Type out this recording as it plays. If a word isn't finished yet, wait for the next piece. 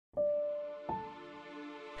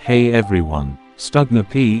Hey everyone, Stugna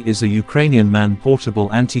P is a Ukrainian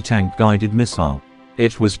man-portable anti-tank guided missile.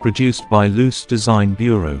 It was produced by Luce Design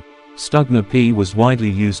Bureau. Stugna P was widely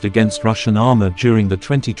used against Russian armor during the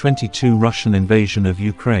 2022 Russian invasion of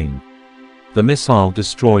Ukraine. The missile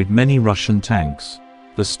destroyed many Russian tanks.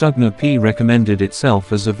 The Stugna P recommended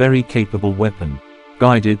itself as a very capable weapon,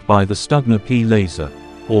 guided by the Stugna P laser,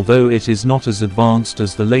 although it is not as advanced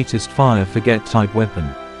as the latest fire-forget type weapon.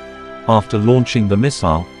 After launching the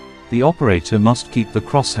missile, the operator must keep the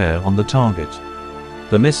crosshair on the target.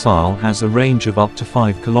 The missile has a range of up to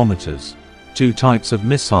 5 kilometers. Two types of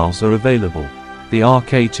missiles are available. The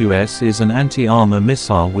RK-2S is an anti-armor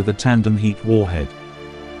missile with a tandem heat warhead.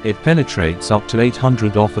 It penetrates up to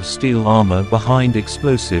 800 off of steel armor behind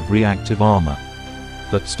explosive reactive armor.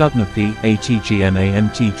 The Stutna P, ATGM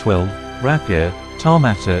MT-12, Rapir,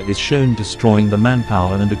 Tarmata is shown destroying the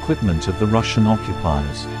manpower and equipment of the Russian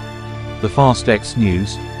occupiers. The Fast X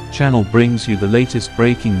News channel brings you the latest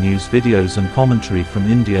breaking news videos and commentary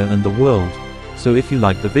from India and the world, so if you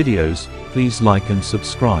like the videos, please like and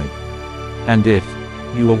subscribe. And if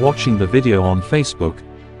you are watching the video on Facebook,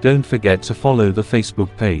 don't forget to follow the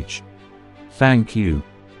Facebook page. Thank you.